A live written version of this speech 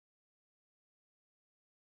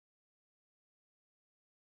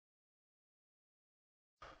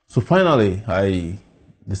So finally, I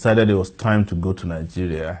decided it was time to go to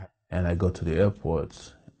Nigeria, and I got to the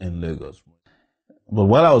airport in Lagos. But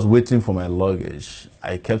while I was waiting for my luggage,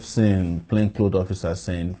 I kept seeing plainclothes officers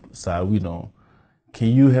saying, "Sir, can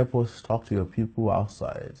you help us talk to your people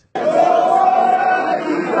outside?" There are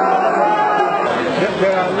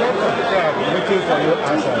lots of crowd waiting for you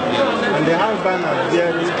outside, and the house banners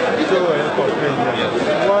bearing Sowore for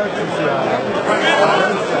president. What is your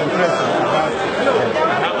impression about it? I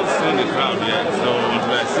haven't seen the crowd yet, so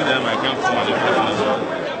until I see them, I can't form an impression as well.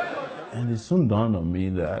 And it soon dawned on me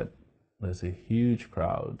that there's a huge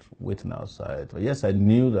crowd waiting outside. But yes, I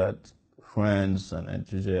knew that friends and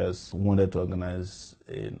enthusiasts wanted to organize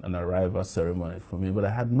an arrival ceremony for me, but I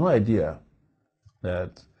had no idea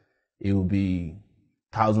that it would be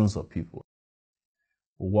thousands of people.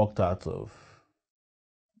 We walked out of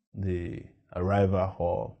the arrival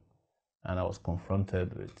hall, and I was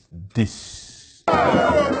confronted with this.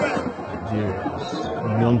 Nigerians,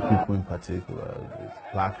 young people in particular, with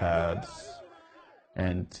placards,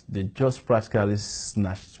 and they just practically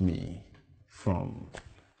snatched me from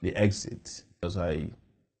the exit, because I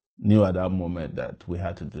knew at that moment that we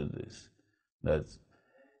had to do this, that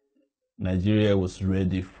Nigeria was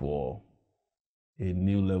ready for a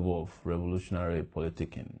new level of revolutionary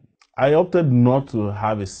politicking. I opted not to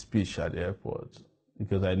have a speech at the airport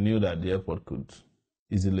because I knew that the airport could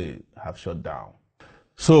easily have shut down.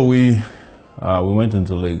 So we went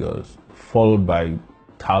into Lagos, followed by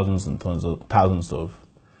thousands of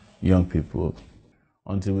young people,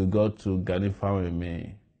 until we got to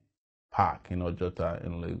GhanaWeb Park in Ojota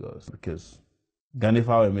in Lagos, because Chief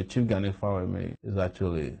GhanaWeb is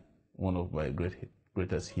actually one of my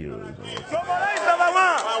greatest heroes. And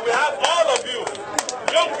we have all of you,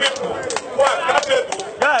 young people who are capable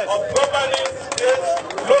of governing states,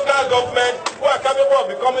 local government, who are capable of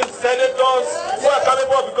becoming senators, who are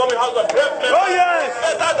capable of becoming House of Representatives. Oh yes!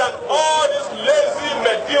 Better than all these lazy,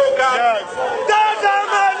 mediocre people.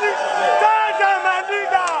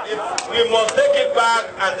 We must take it back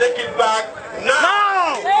and take it back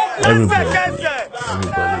now.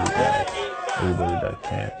 Everybody that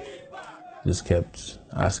can just kept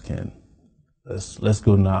asking, let's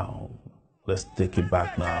go now. Let's take it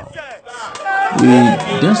back now. We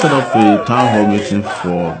then set up a town hall meeting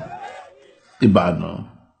for Ibadan.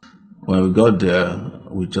 When we got there,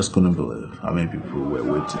 we just couldn't believe how many people were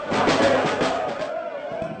waiting.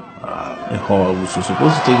 The hall, which was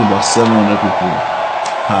supposed to take about 700 people,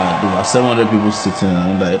 had about 700 people sitting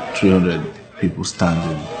and under 300 people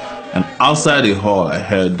standing. And outside the hall, I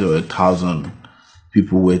heard there were 1,000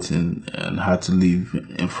 people waiting and had to leave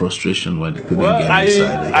in frustration when they couldn't get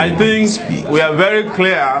inside. I think we are very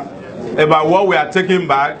clear about what we are taking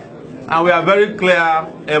back, and we are very clear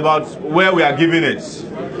about where we are giving it.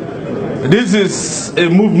 This is a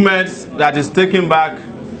movement that is taking back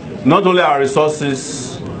not only our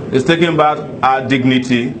resources, it's taking back our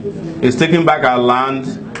dignity, it's taking back our land,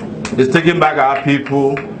 it's taking back our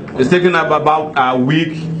people, it's taking back about our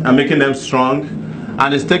weak and making them strong,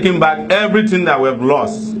 and it's taking back everything that we've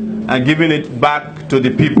lost and giving it back to the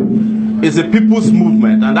people. It's a people's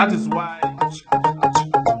movement, and that is why.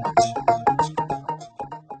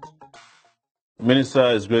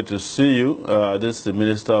 Minister, it's great to see you. This is the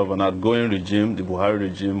minister of an outgoing regime. The Buhari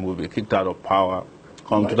regime will be kicked out of power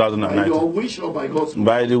come 2019. By your wish or by God's wish?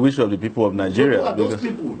 By the wish of the people of Nigeria.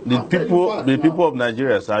 The people of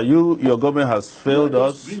Nigeria. Sir, your government has failed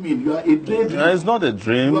us. Dreaming. You are a daydream. It's not a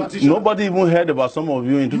dream. Nobody even heard about some of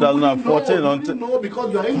you in 2014. No,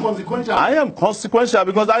 because you are inconsequential. I am consequential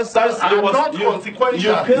because I not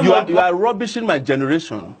consequential. You are rubbishing my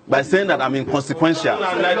generation by saying that I'm inconsequential. You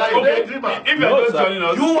are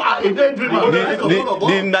a daydreamer.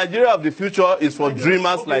 The Nigeria of the future is for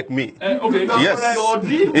dreamers like me. Yes.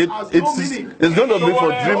 It's going to be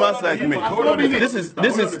for dreamers like me. This is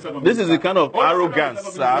the kind of arrogance,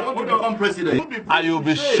 sir. And you'll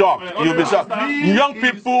be shocked. You'll be shocked. Young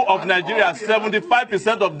people of Nigeria,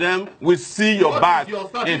 75% of them will see your back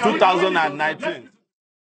in 2019.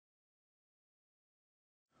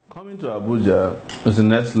 Coming to Abuja is the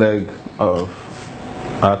next leg of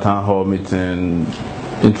our town hall meeting,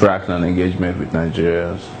 interaction and engagement with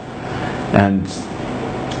Nigerians. And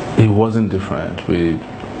it wasn't different. We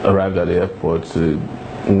arrived at the airport to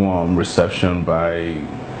warm reception by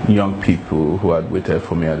young people who had waited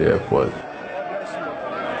for me at the airport.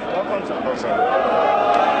 Welcome to Akofu.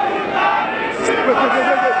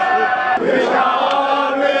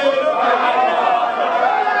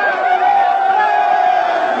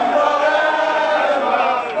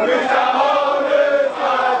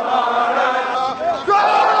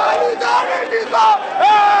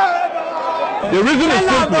 The reason is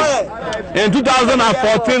simple. In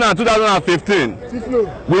 2014 and 2015,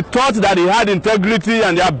 we thought that he had integrity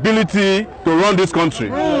and the ability to run this country.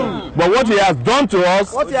 But what he has done to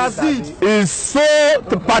us is so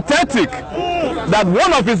pathetic that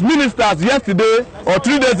one of his ministers yesterday or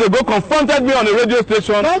 3 days ago confronted me on a radio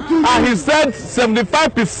station and he said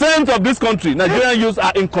 75% of this country, Nigerian youths,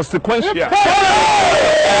 are inconsequential.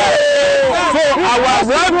 So our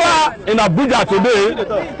arrival in Abuja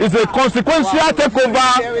today is a consequential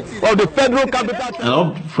takeover of the federal capital. And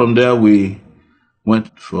up from there, we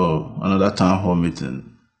went for another town hall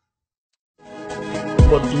meeting.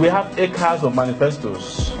 But we have acres of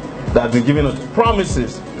manifestos that have been giving us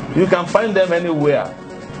promises. You can find them anywhere.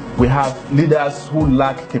 We have leaders who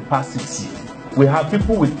lack capacity. We have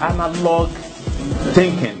people with analog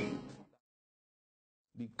thinking.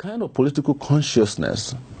 The kind of political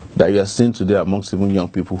consciousness that you are seeing today amongst even young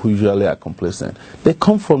people who usually are complacent, they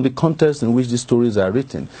come from the context in which these stories are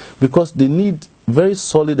written, because they need very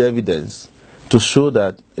solid evidence to show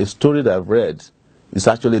that a story that I've read is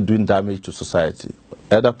actually doing damage to society,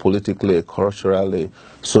 either politically, culturally,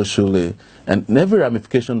 socially, and in every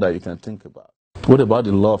ramification that you can think about. What about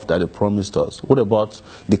the love that they promised us? What about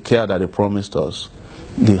the care that they promised us?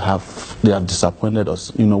 They have disappointed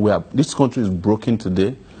us. You know, this country is broken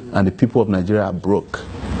today, and the people of Nigeria are broke.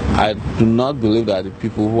 I do not believe that the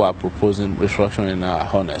people who are proposing restructuring are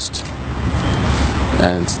honest.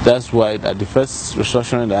 And that's why the first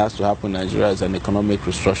restructuring that has to happen in Nigeria is an economic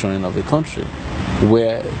restructuring of the country,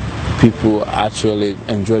 where people actually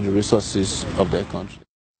enjoy the resources of their country.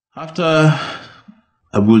 After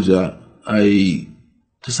Abuja, I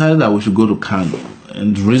decided that we should go to Kano.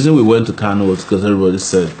 And the reason we went to Kano was because everybody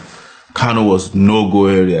said Kano was no-go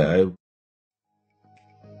area.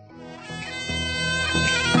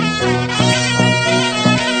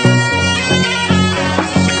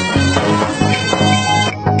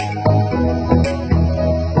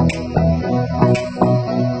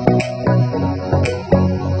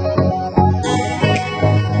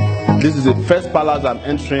 This is the first palace I'm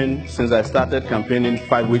entering since I started campaigning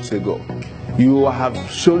 5 weeks ago. You have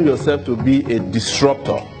shown yourself to be a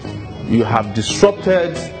disruptor. You have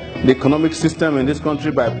disrupted the economic system in this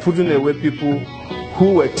country by putting away people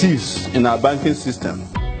who were thieves in our banking system.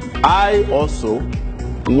 I also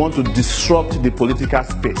want to disrupt the political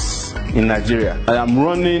space in Nigeria. I am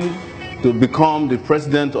running to become the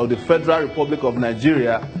president of the Federal Republic of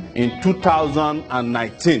Nigeria in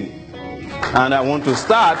 2019. And I want to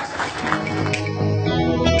start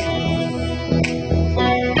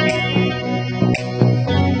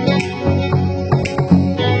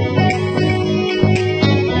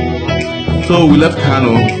So we left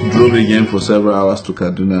Kano, drove again for several hours to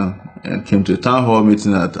Kaduna, and came to a town hall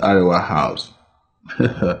meeting at Arewa House.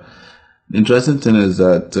 The interesting thing is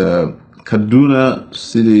that Kaduna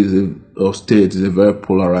city or state is a very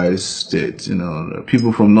polarized state. You know,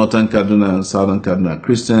 people from northern Kaduna and southern Kaduna,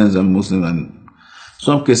 Christians and Muslims, and in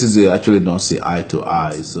some cases they actually don't see eye to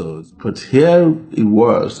eye. So, but here it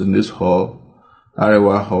was in this hall,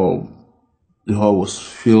 Arewa Hall. The hall was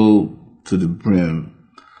filled to the brim,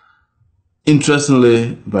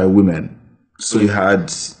 interestingly, by women. So you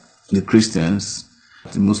had the Christians,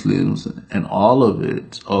 the Muslims, and all of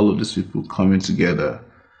these people coming together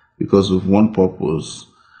because of one purpose,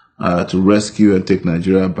 to rescue and take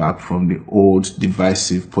Nigeria back from the old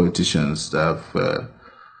divisive politicians that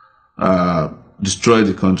have destroyed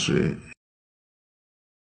the country.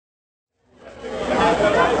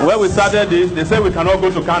 When we started this, they said we cannot go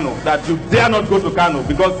to Kano, that you dare not go to Kano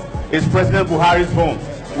because it's President Buhari's home.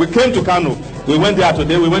 We came to Kano. We went there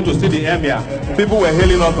today. We went to see the emir. People were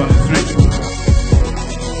hailing us on the street.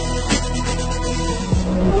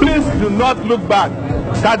 Please do not look back.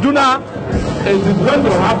 Kaduna, it is going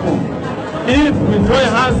to happen. If we join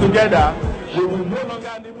hands together, we will no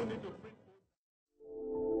longer even need to bring.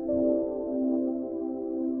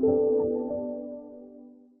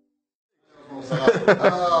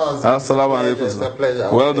 Assalamu alaikum. It's a pleasure.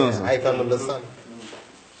 Well done, sir. I can understand.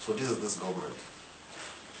 So this is this government.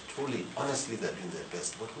 Truly, honestly, they're doing their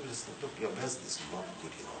best. But we just look, your best is not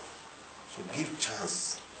good enough. So give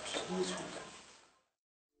chance to those who can.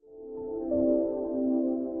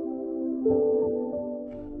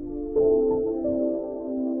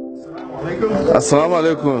 Assalamu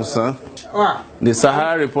alaikum, sir. The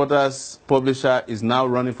Sahara Reporters publisher is now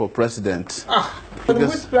running for president. On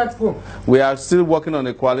which platform? We are still working on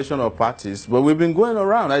a coalition of parties, but we've been going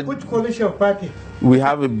around. Which coalition of party? We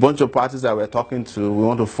have a bunch of parties that we're talking to. We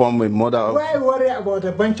want to form a model. Why worry about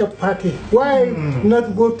a bunch of parties? Why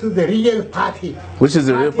not go to the real party? Which is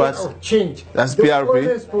the real party? Of change. That's the PRP?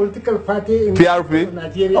 oldest political party in PRP?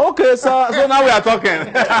 Nigeria. Okay, so now we are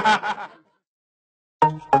talking.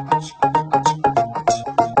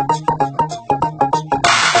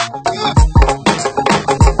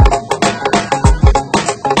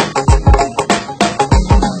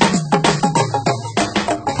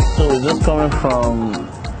 So we're just coming from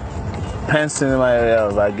Penn Cinema area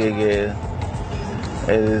of Agya. It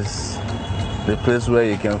is the place where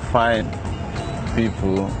you can find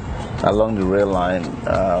people along the rail line.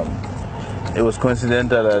 It was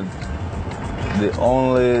coincidental that the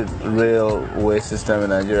only railway system in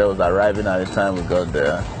Nigeria was arriving at the time we got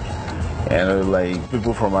there. And it was like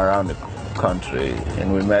people from around the country.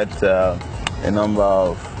 And we met a number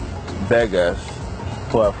of beggars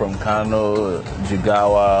who are from Kano,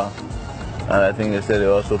 Jigawa, and I think they said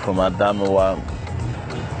they're also from Adamawa,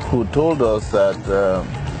 who told us that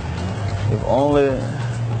if only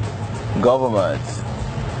government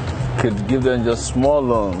could give them just small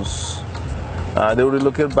loans, they would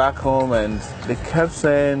relocate back home. And they kept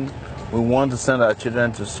saying, we want to send our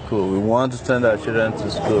children to school. We want to send our children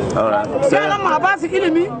to school. All right.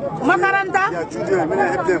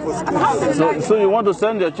 So you want to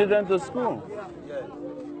send your children to school?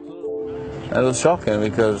 It was shocking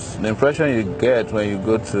because the impression you get when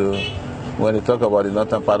they talk about the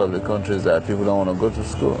northern part of the country is that people don't want to go to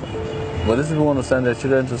school. But these people want to send their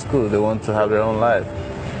children to school. They want to have their own life.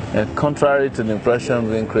 And contrary to the impression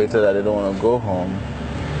being created that they don't want to go home,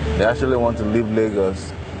 they actually want to leave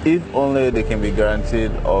Lagos. If only they can be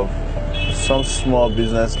guaranteed of some small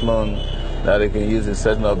business loan that they can use in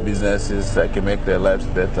setting up businesses that can make their lives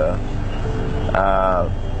better.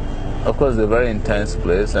 Of course, it's a very intense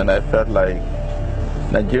place, and I felt like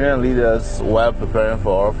Nigerian leaders, while preparing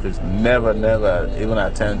for office, never even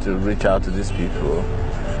attempt to reach out to these people.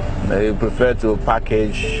 They prefer to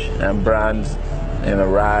package and brand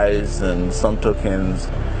rice and some tokens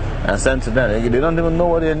and send to them. They don't even know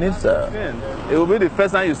what their needs are. It will be the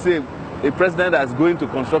first time you see a president that's going to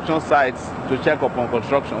construction sites to check up on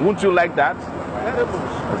construction. Wouldn't you like that?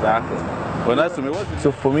 Exactly. Well, nice to me.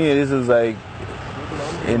 So for me, this is like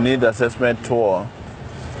a need assessment tour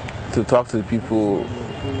to talk to people,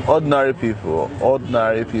 ordinary people,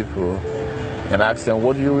 and ask them,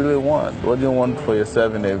 what do you really want? What do you want for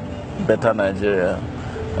yourself in a better Nigeria?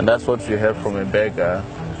 And that's what you heard from a beggar,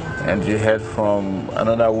 and you heard from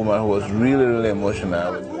another woman who was really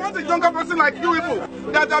emotional. We want a younger person like you people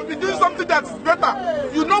that have been doing something that's better.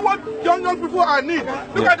 You know what young people are need.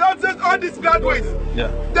 Look at all these graduates.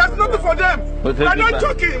 There's nothing for them. We're not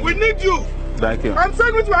joking. We need you. Thank you. I'm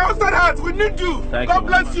saying with my outside heart, we need you. God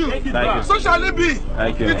bless you. Thank you. So shall it be.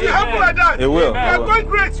 Thank you. It will happen like that. It will. You are going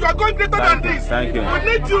great. You are going greater than this. Thank you. We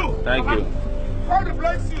need you. Thank you. God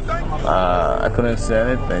bless you. Thank you. I couldn't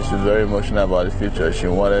say anything. She was very emotional about the future. She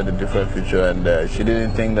wanted a different future, and she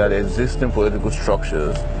didn't think that the existing political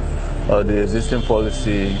structures or the existing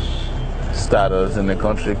policy status in the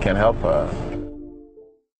country can help her.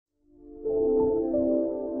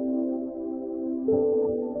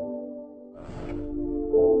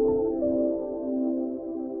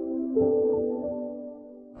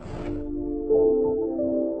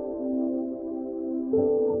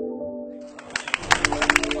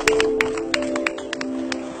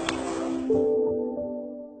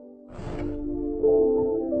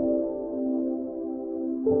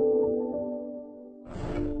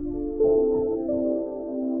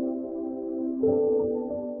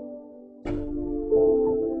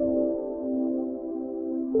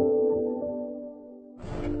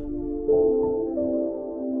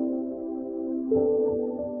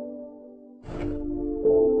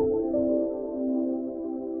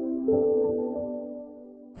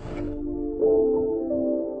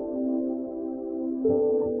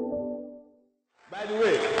 By the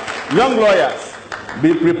way, young lawyers,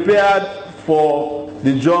 be prepared for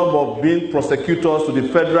the job of being prosecutors to the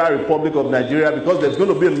Federal Republic of Nigeria, because there's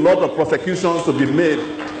going to be a lot of prosecutions to be made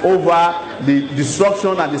over the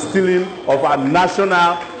destruction and the stealing of our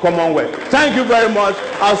national commonwealth. Thank you very much.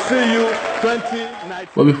 I'll see you 2019.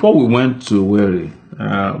 But before we went to Weri,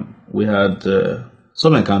 we had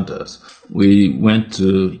some encounters. We went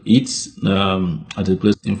to eat at a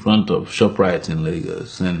place in front of ShopRite in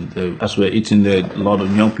Lagos, and as we were eating there, a lot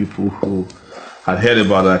of young people who had heard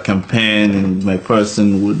about our campaign and my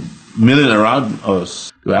person would milling around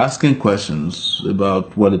us. They were asking questions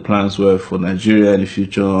about what the plans were for Nigeria in the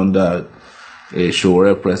future under a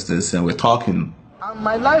Sowore presidency, and we're talking. And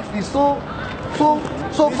my life is so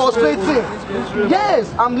frustrating.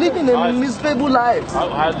 Yes, I'm living a miserable life.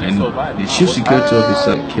 How do you survive? The chief security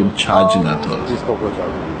officer came charging at us.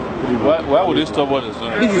 Why would they stop what is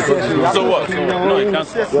doing? So what? No, you can't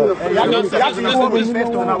stop. No, this is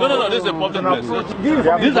a public place.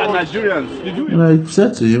 These are Nigerians. And I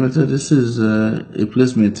said to him, I said, this is a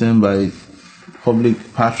place maintained by public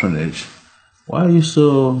patronage. Why are you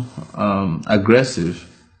so aggressive?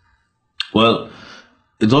 Well,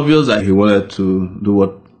 it's obvious that he wanted to do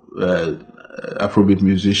what Afrobeat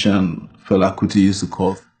musician Fela Kuti used to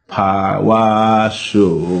call power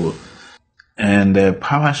show. And the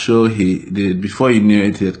power show before he knew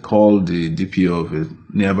it, he had called the DPO of a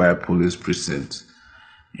nearby police precinct,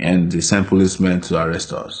 and they sent policemen to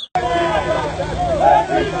arrest us. Don't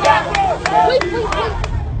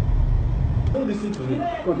listen to me.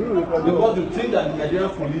 Because you think that the Nigerian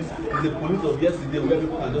police is the police of yesterday where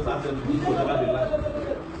people can just ask them to do whatever they like.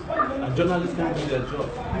 And journalists can't do their job.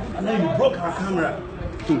 And then you broke our camera.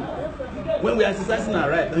 When we are exercising our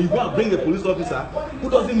right, and you go and bring a police officer who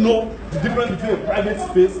doesn't know the difference between a private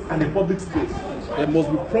space and a public space. There must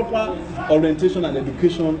be proper orientation and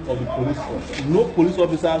education of the police force. No police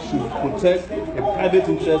officer should protect a private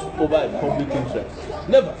interest over a public interest.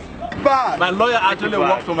 Never. Bad. My lawyer actually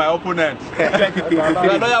works for my opponent.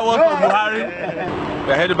 My lawyer works for Buhari.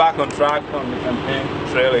 We're headed back on track on the campaign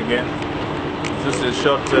trail again. Just a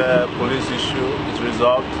short police issue. It's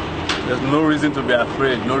resolved. There's no reason to be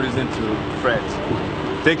afraid, no reason to fret.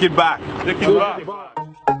 Take it back. Take it back.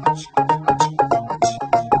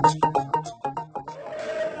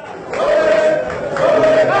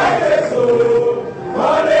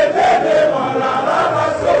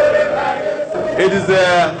 It is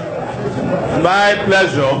my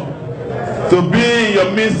pleasure to be in your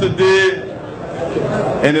midst today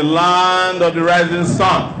in the land of the rising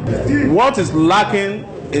sun. What is lacking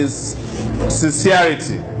is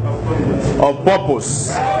sincerity of purpose.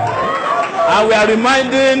 And we are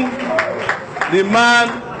reminding the man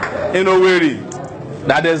in Owerri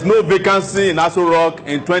that there's no vacancy in Aso Rock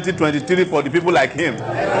in 2023 for the people like him.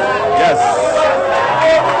 Yes.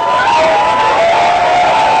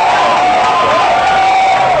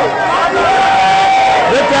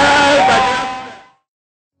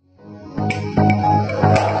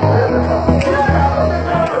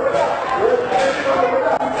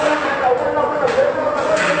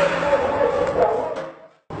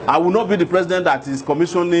 I will not be the president that is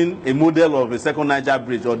commissioning a model of a second Niger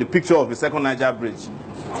bridge or the picture of a second Niger bridge.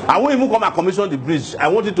 I won't even come and commission the bridge. I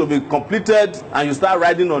want it to be completed and you start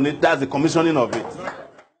riding on it. That's the commissioning of it.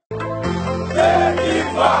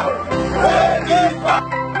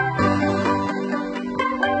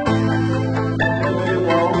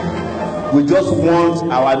 We just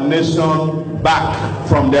want our nation back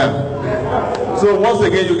from them. So once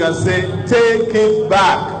again you can say, take it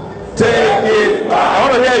back. Take it back. I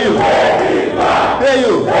want to hear you. Take it back. Hear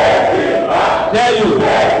you. Take it back. Hear you.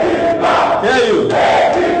 Take it back. Hear you.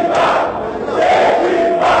 Take it back. Take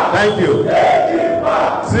it back. Thank you. Take it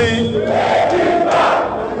back. See. Take it back.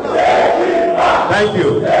 Take it back. Thank you.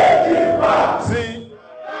 Take it back. See.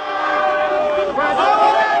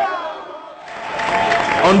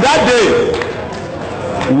 On that day,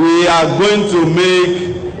 we are going to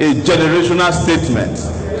make a generational statement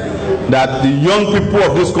that the young people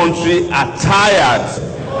of this country are tired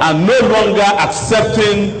and no longer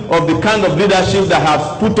accepting of the kind of leadership that has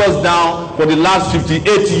put us down for the last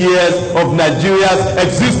 58 years of Nigeria's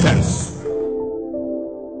existence.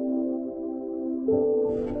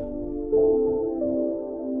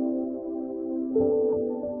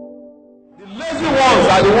 The lazy ones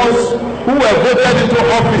are the ones who were voted into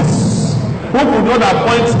office, who could not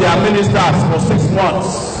appoint their ministers for 6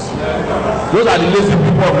 months. Those are the lazy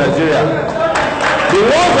people of Nigeria. The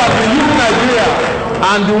ones that are using Nigeria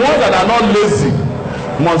and the ones that are not lazy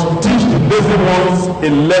must teach the lazy ones a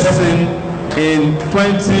lesson in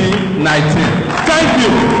 2019. Thank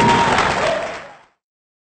you.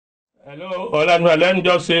 Hello, let me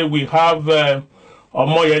just say we have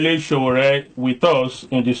Omoyele Sowore with us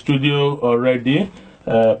in the studio already,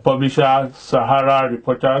 publisher Sahara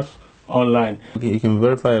Reporters Online. Okay, you can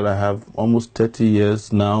verify that I have almost 30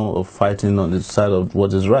 years now of fighting on the side of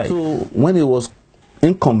what is right. So when it was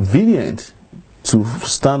inconvenient to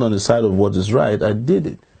stand on the side of what is right, I did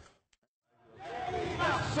it.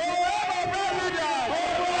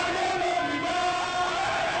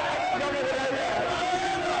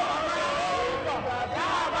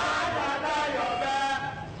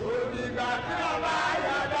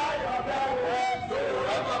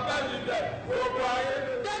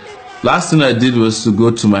 Last thing I did was to go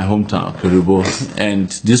to my hometown, Kiribo, and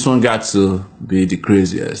this one got to be the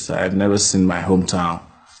craziest. I've never seen my hometown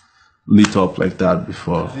lit up like that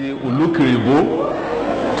before. Ulu Kiribo,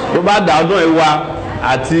 tó bá dá ọdún ẹwà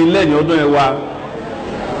àti lẹ́yìn ọdún ẹwà.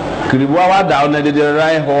 Kiribo wa dá ọ̀nà dédé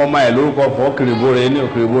ráì họ ọmọ ẹ̀ lórúkọ fọ́ Kiribo rẹ̀ ní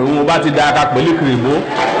Kiribo. Wọ́n bá ti dá aka pẹ̀lú Kiribo.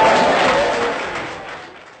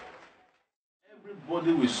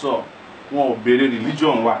 Everybody we saw, wọn ò béèrè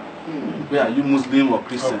religion wa. Are you Muslim or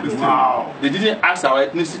Christian? Wow. They didn't ask our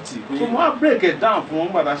ethnicity. So wọ́n break it down fún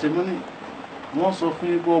wọn gbàdá ṣe mọ́ ní. Wọ́n sọ fún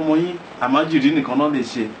yín pé ọmọ yín àmájìrí nìkan náà lè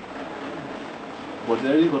ṣe. But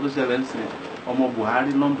ẹ̀rí nǹkan tó ṣẹlẹ̀ ń sìn ọmọ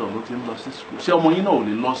Buhari London ló ti ń lọ sí school. Ṣé ọmọ yín náà ò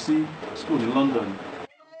lè lọ sí school ní London?